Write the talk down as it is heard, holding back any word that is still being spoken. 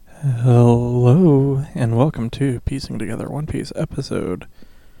Hello, and welcome to Piecing Together One Piece episode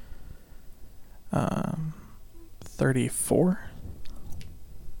 34.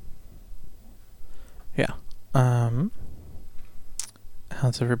 Yeah.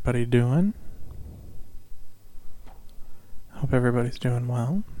 How's everybody doing? Hope everybody's doing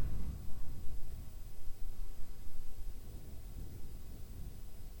well.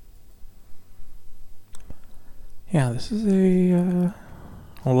 Yeah, this is a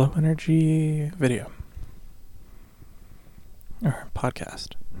low energy video or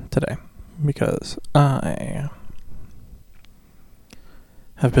podcast today because I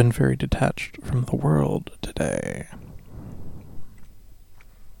have been very detached from the world today.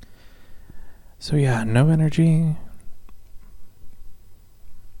 So yeah, no energy.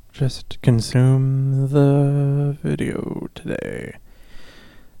 Just consume the video today.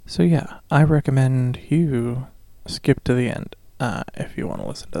 So yeah, I recommend you skip to the end if you want to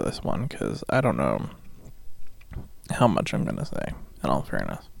listen to this one, because I don't know how much I'm going to say, in all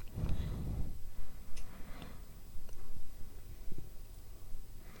fairness.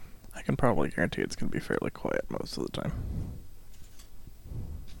 I can probably guarantee it's going to be fairly quiet most of the time.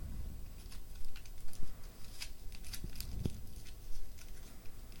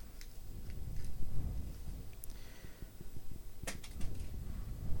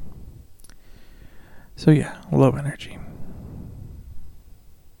 So yeah, low energy.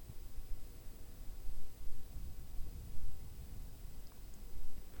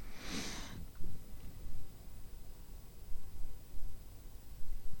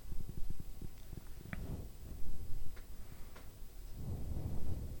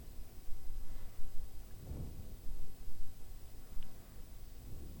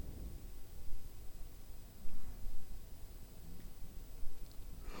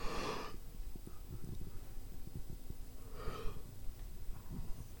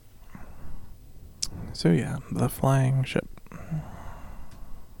 So yeah, the flying ship.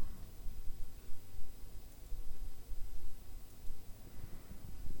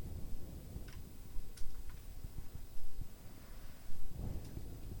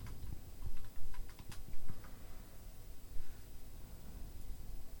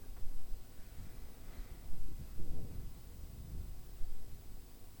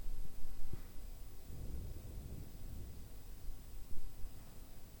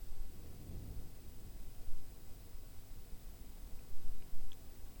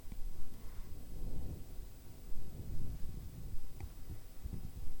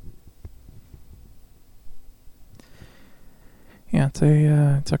 Yeah,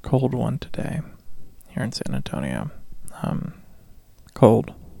 it's a cold one today here in San Antonio.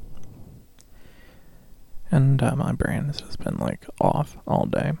 Cold. And my brain has just been like off all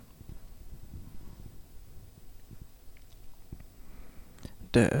day.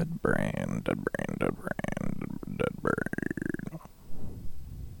 Dead brain, dead brain, dead brain, dead brain.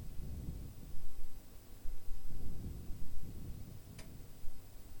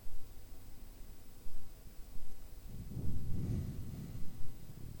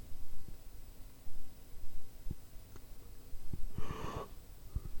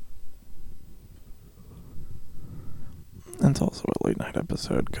 It's also a late night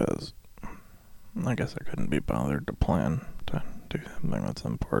episode because I guess I couldn't be bothered to plan to do something that's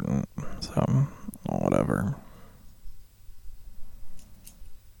important. So, whatever.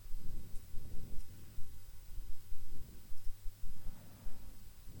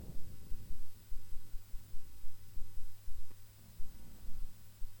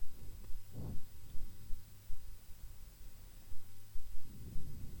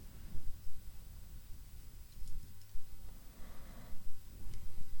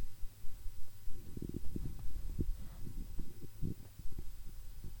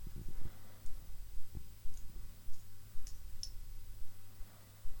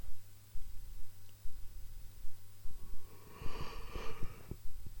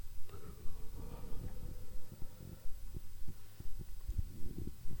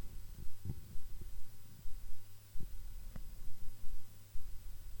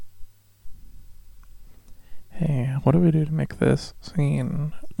 Hey, what do we do to make this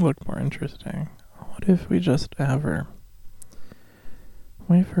scene look more interesting? What if we just have her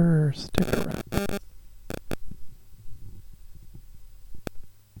wave her stick around?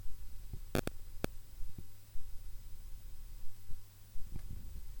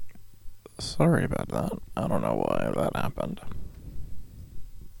 Sorry about that. I don't know why that happened.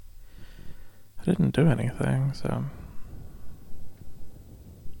 I didn't do anything, so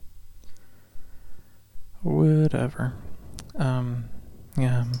whatever.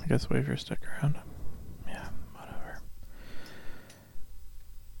 Yeah, I guess wave your stick around. Yeah, whatever.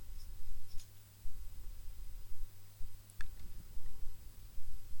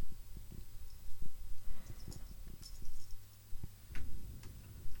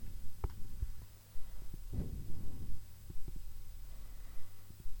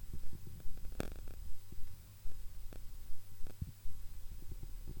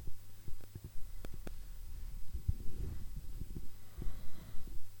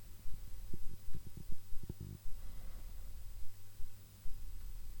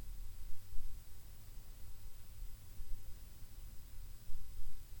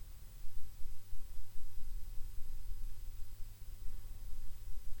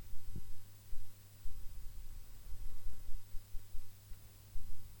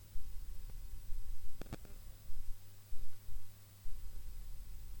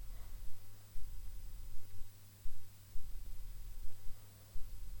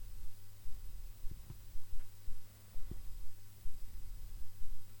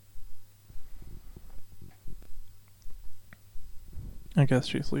 I guess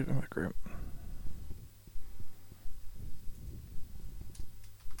she's leaving the group.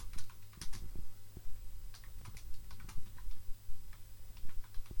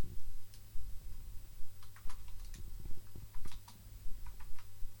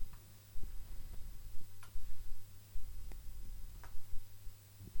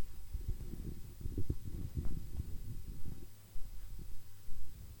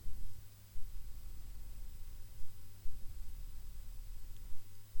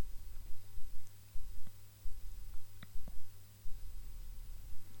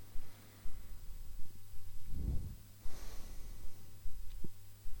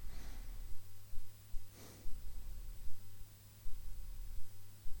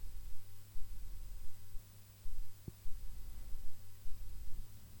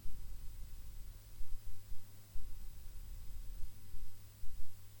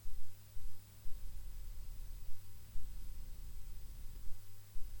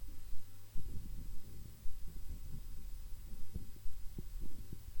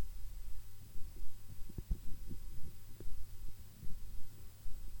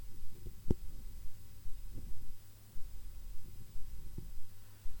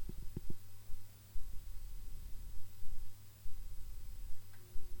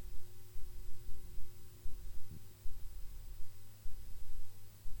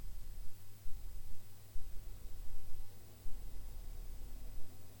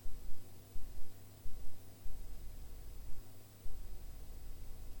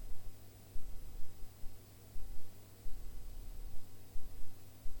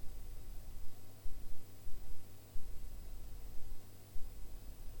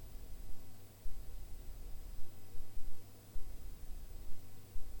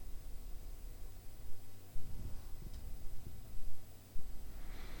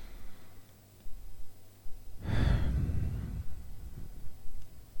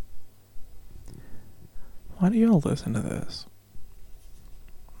 Why do y'all listen to this?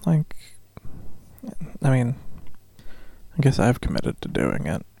 Like, I mean, I guess I've committed to doing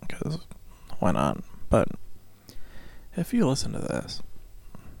it, because why not? But if you listen to this,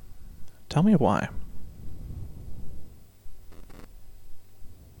 tell me why.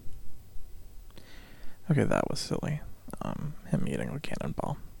 Okay, that was silly. Him eating a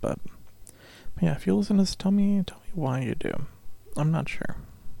cannonball. But yeah, if you listen to this, tell me why you do. I'm not sure.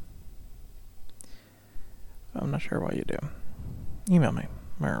 I'm not sure why you do. Email me,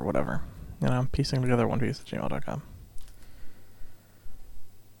 or whatever. You know, piecing together one piece at gmail.com.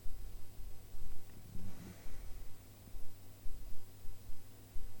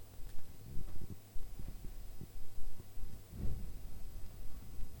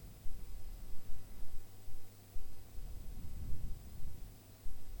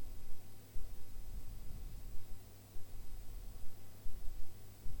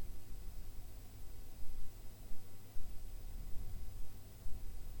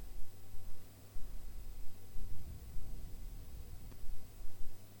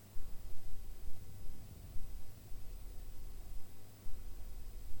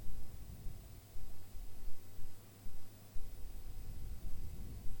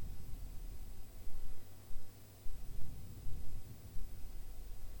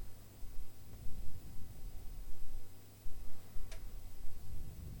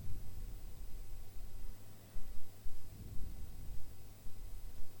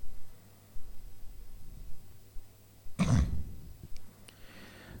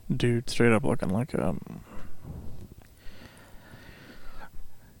 Dude straight up looking like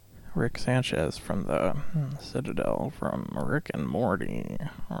Rick Sanchez from the Citadel from Rick and Morty.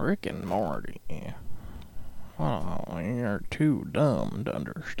 Rick and Morty. Oh, you're too dumb to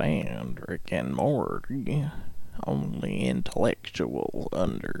understand Rick and Morty. Only intellectuals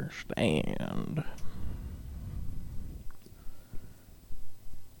understand.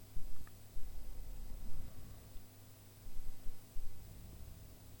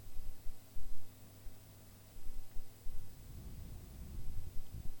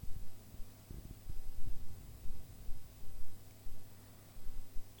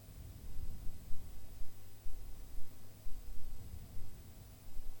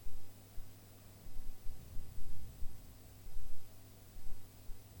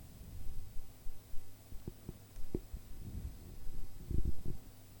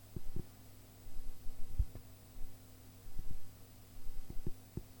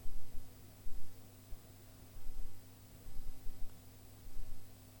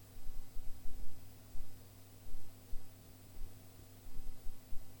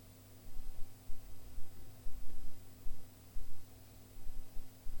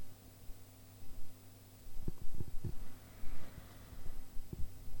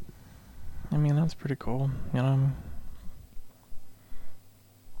 that's pretty cool, you know.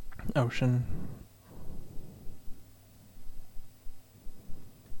 Ocean.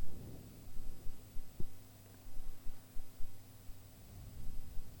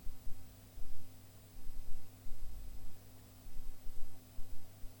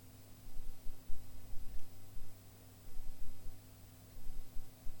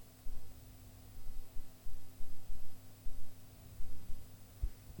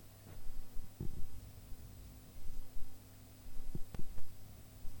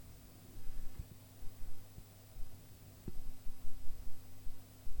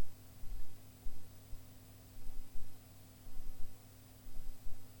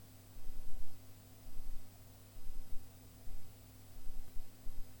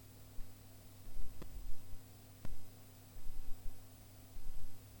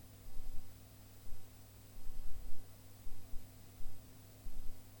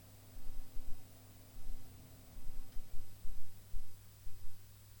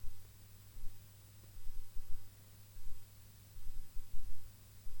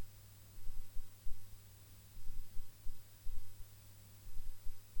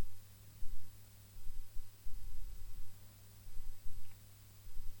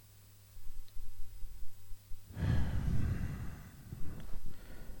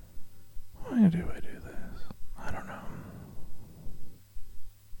 Why do I do this? I don't know.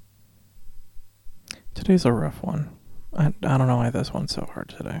 Today's a rough one. I don't know why this one's so hard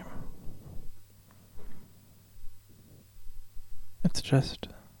today. It's just...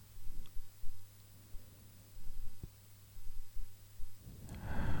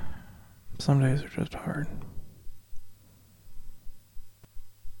 some days are just hard.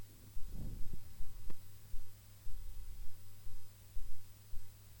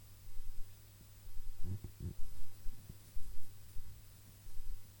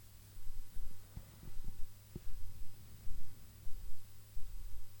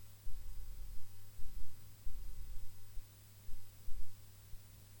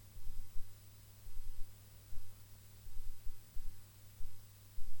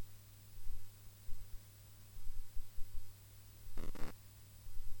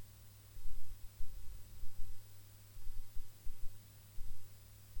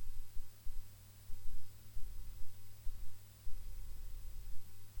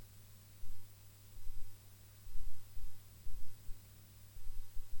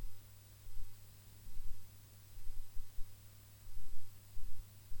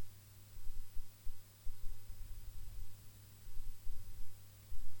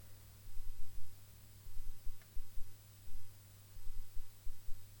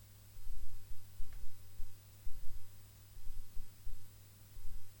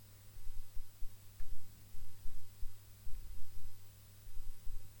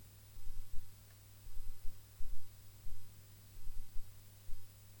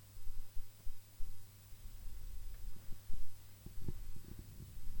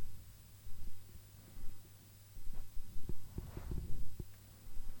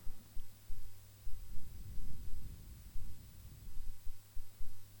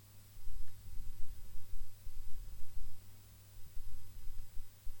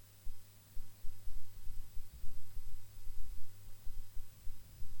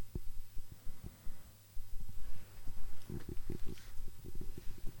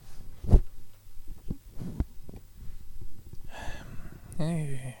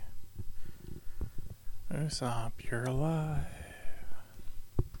 Hey. Usopp, you're alive.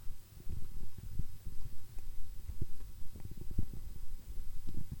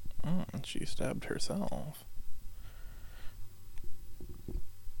 She stabbed herself.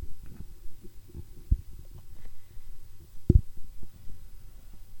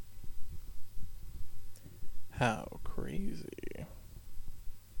 How crazy.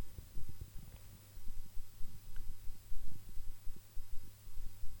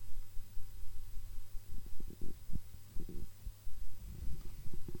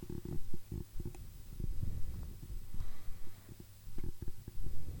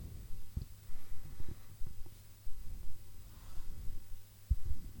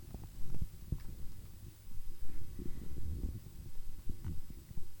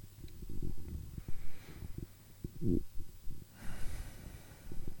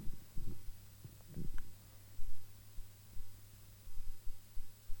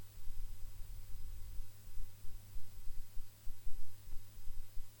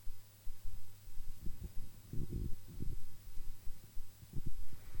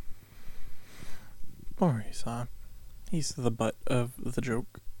 Poor Usopp. He's the butt of the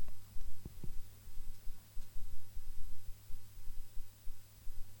joke.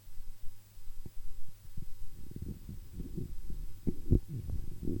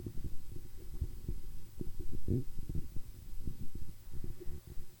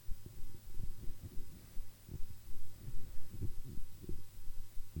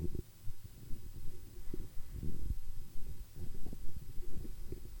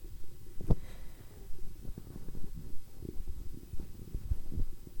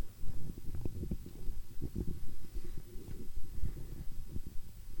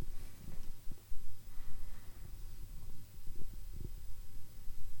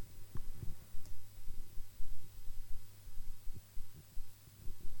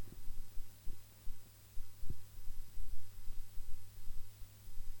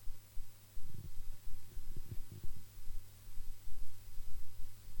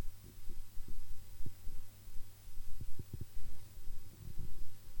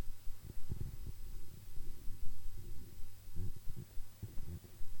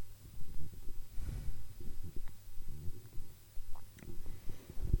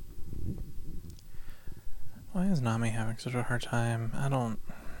 is Nami having such a hard time? I don't...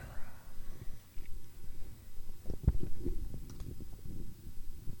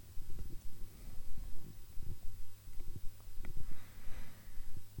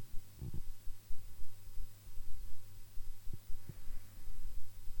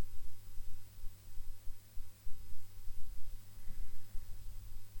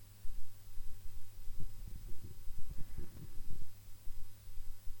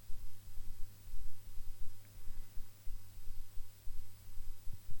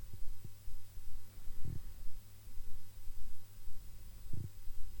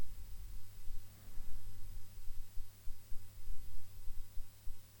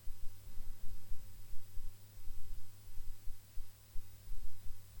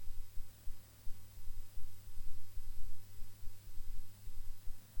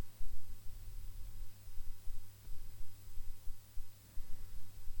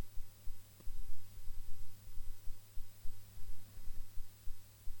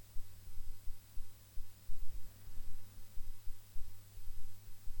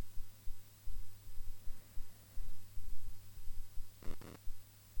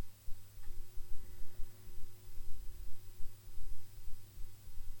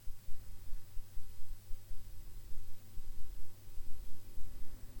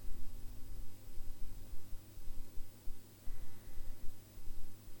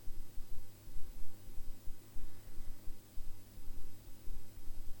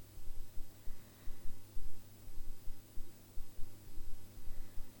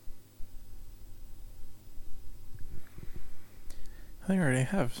 I think I already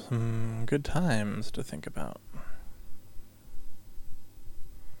have some good times to think about.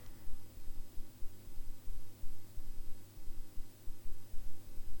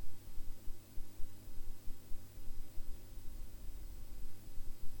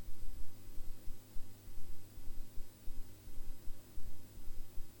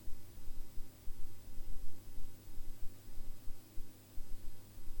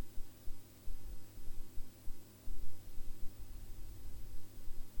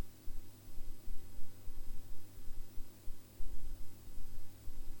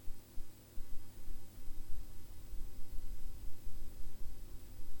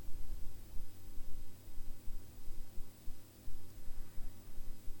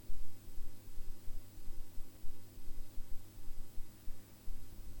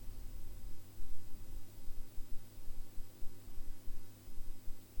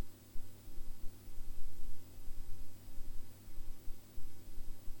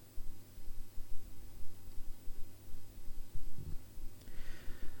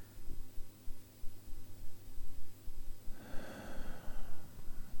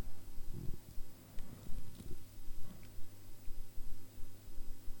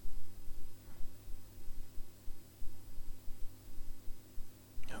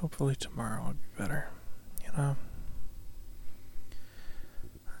 Hopefully tomorrow will be better, you know?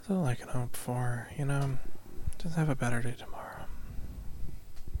 That's all I can hope for, you know? Just have a better day tomorrow.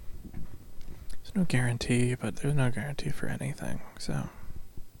 There's no guarantee, but there's no guarantee for anything, so...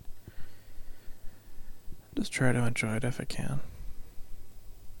 just try to enjoy it if I can.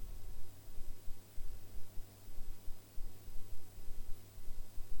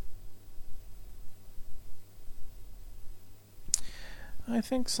 I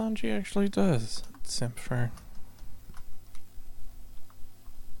think Sanji actually does simp for...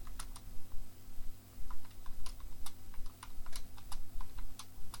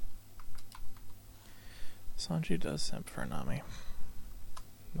 Sanji does simp for Nami.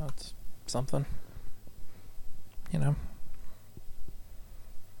 That's something. You know?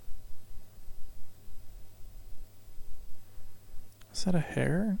 Is that a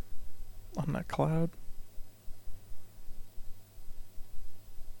hair on that cloud?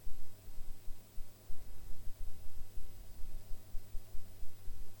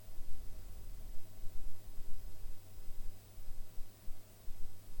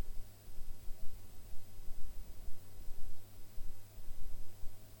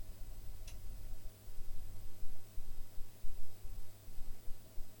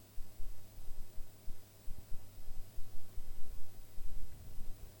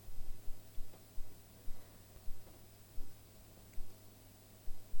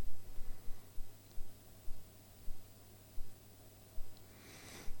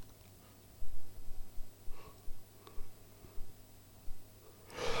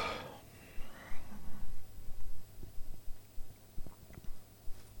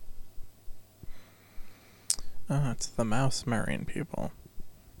 Oh, it's the mouse marine people.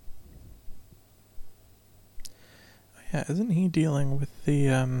 Oh, yeah, isn't he dealing with the,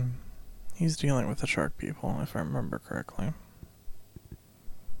 He's dealing with the shark people, if I remember correctly.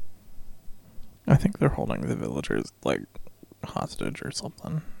 I think they're holding the villagers, like, hostage or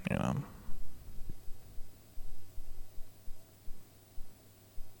something, you know.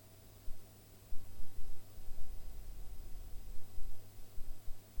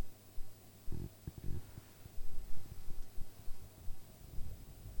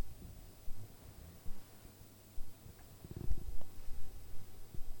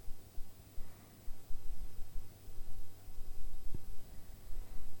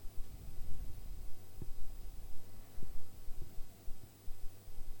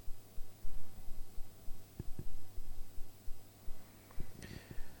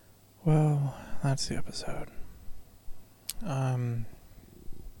 Well, that's the episode.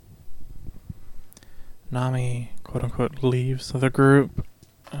 Nami, quote unquote, leaves the group.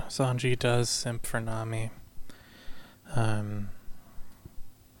 Sanji does simp for Nami. And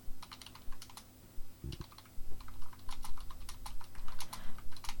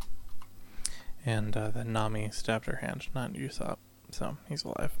then Nami stabbed her hand, not Usopp, so he's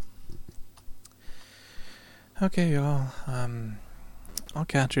alive. Okay, y'all. I'll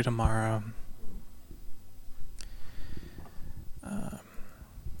catch you tomorrow.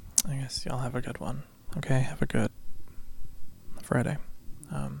 I guess y'all have a good one. Okay, have a good Friday.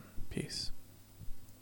 Peace.